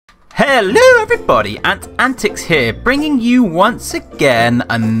Hello everybody, Antics here, bringing you once again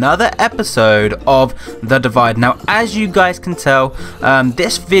another episode of The Divide. Now, as you guys can tell,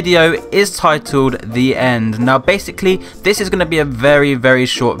 this video is titled The End. Now, basically, this is going to be a very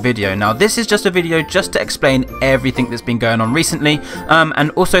short video. Now, this is just a video just to explain everything that's been going on recently, and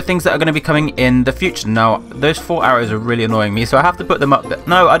also things that are going to be coming in the future. Now, those 4 arrows are really annoying me, so I have to put them up there.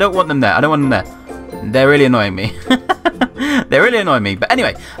 No, I don't want them there. I don't want them there. They're really annoying me. They're really annoying me. But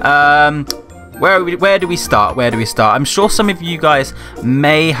anyway, where do we start? I'm sure some of you guys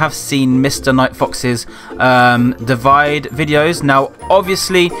may have seen Mr. Nightfox's Divide videos. Now,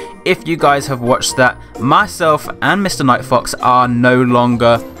 obviously, if you guys have watched that, myself and Mr. Nightfox are no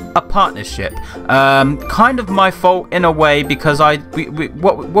longer a partnership. Kind of my fault in a way, because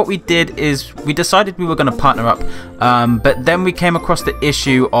what we did is we decided we were going to partner up, but then we came across the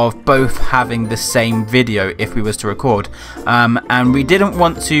issue of both having the same video if we was to record, and we didn't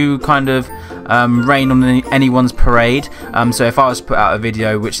want to kind of rain on anyone's parade. So if I was to put out a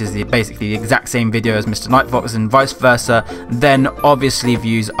video which is basically the exact same video as Mr. Nightfox and vice versa, then obviously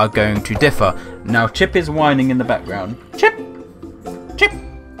views are going to differ. Now, Chip is whining in the background. Chip!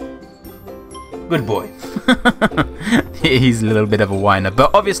 Good boy. He's a little bit of a whiner.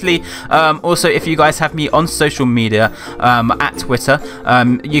 But obviously, also, if you guys have me on social media, at Twitter,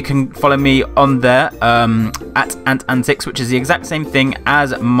 you can follow me on there, at Antics, which is the exact same thing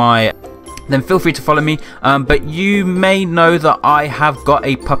as my... Then feel free to follow me. But you may know that I have got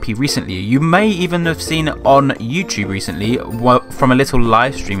a puppy recently. You may even have seen it on YouTube recently from a little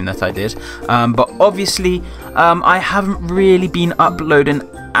live stream that I did. But obviously, I haven't really been uploading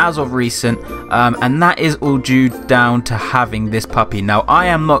as of recent, and that is all due down to having this puppy. Now, I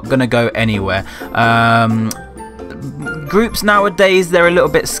am not gonna go anywhere. Groups nowadays, they're a little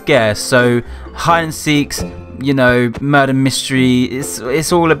bit scarce, so hide and seeks, you know, murder mystery,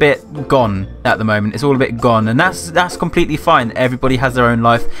 it's all a bit gone at the moment. It's all a bit gone, and that's completely fine. Everybody has their own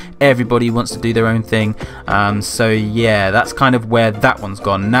life, everybody wants to do their own thing. So yeah, that's kind of where that one's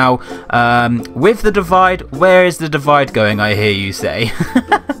gone. Now, with The Divide, where is The Divide going, I hear you say?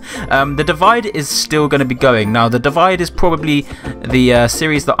 The Divide is still going to be going. Now, The Divide is probably the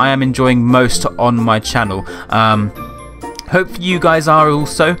series that I am enjoying most on my channel. Hope you guys are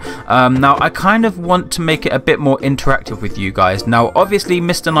also. Now, I kind of want to make it a bit more interactive with you guys. Now, obviously,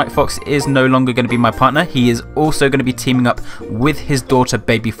 Mr. Nightfox is no longer going to be my partner. He is also going to be teaming up with his daughter,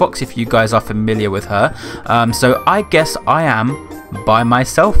 Baby Fox, if you guys are familiar with her. So I guess I am by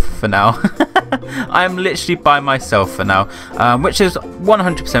myself for now. I am literally by myself for now, which is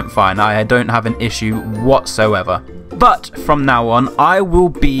 100% fine. I don't have an issue whatsoever. But from now on, I will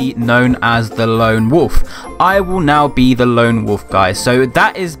be known as the Lone Wolf. I will now be the Lone Wolf, guys. So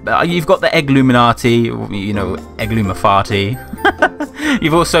that is, you've got the Eggluminati, you know, Egglumafati.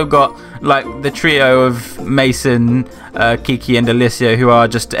 You've also got like the trio of Mason, Kiki and Alicia, who are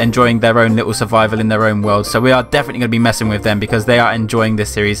just enjoying their own little survival in their own world. So we are definitely going to be messing with them because they are enjoying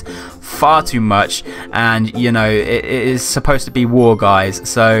this series far too much. And, you know, it is supposed to be war, guys.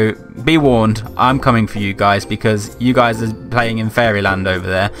 So be warned, I'm coming for you guys because you guys are playing in Fairyland over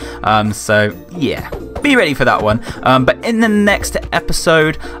there. So yeah, be ready for that one. But in the next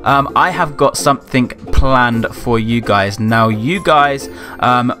episode, I have got something planned for you guys. Now, you guys,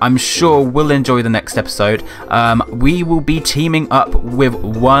 I'm sure will enjoy the next episode. We will be teaming up with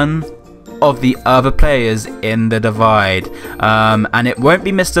one of the other players in The Divide, and it won't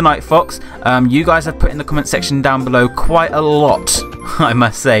be Mr. Nightfox. You guys have put in the comment section down below quite a lot, I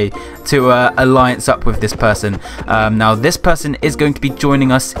must say, to alliance up with this person. Now, this person is going to be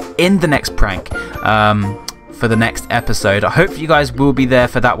joining us in the next prank, for the next episode. I hope you guys will be there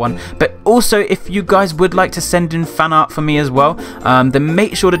for that one. But also, if you guys would like to send in fan art for me as well, then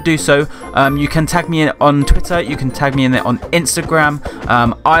make sure to do so. You can tag me in it on Twitter, you can tag me in it on Instagram.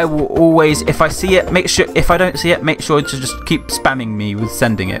 I will always, if I see it, if I don't see it, make sure to just keep spamming me with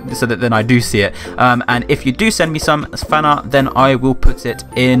sending it, so that then I do see it. And if you do send me some fan art, then I will put it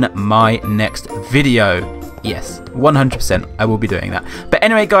in my next video. Yes, 100% I will be doing that. But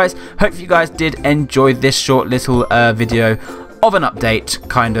anyway, guys, hope you guys did enjoy this short little video of an update,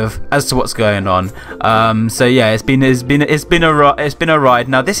 kind of, as to what's going on. So yeah, it's been a ride.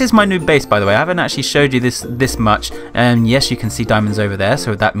 Now, this is my new base, by the way. I haven't actually showed you this much. And yes, you can see diamonds over there,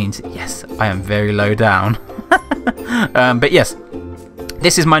 so that means yes, I am very low down. But yes,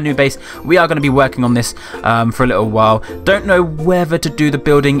 This is my new base. We are going to be working on this for a little while. Don't know whether to do the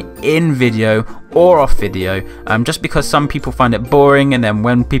building in video or off video, just because some people find it boring, and then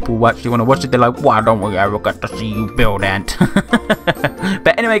when people actually want to watch it, they're like, why don't we ever get to see you build, Ant?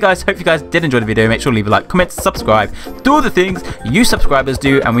 But anyway, guys, hope you guys did enjoy the video. Make sure to leave a like, comment, subscribe, do all the things you subscribers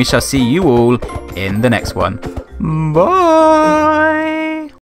do, and we shall see you all in the next one. Bye.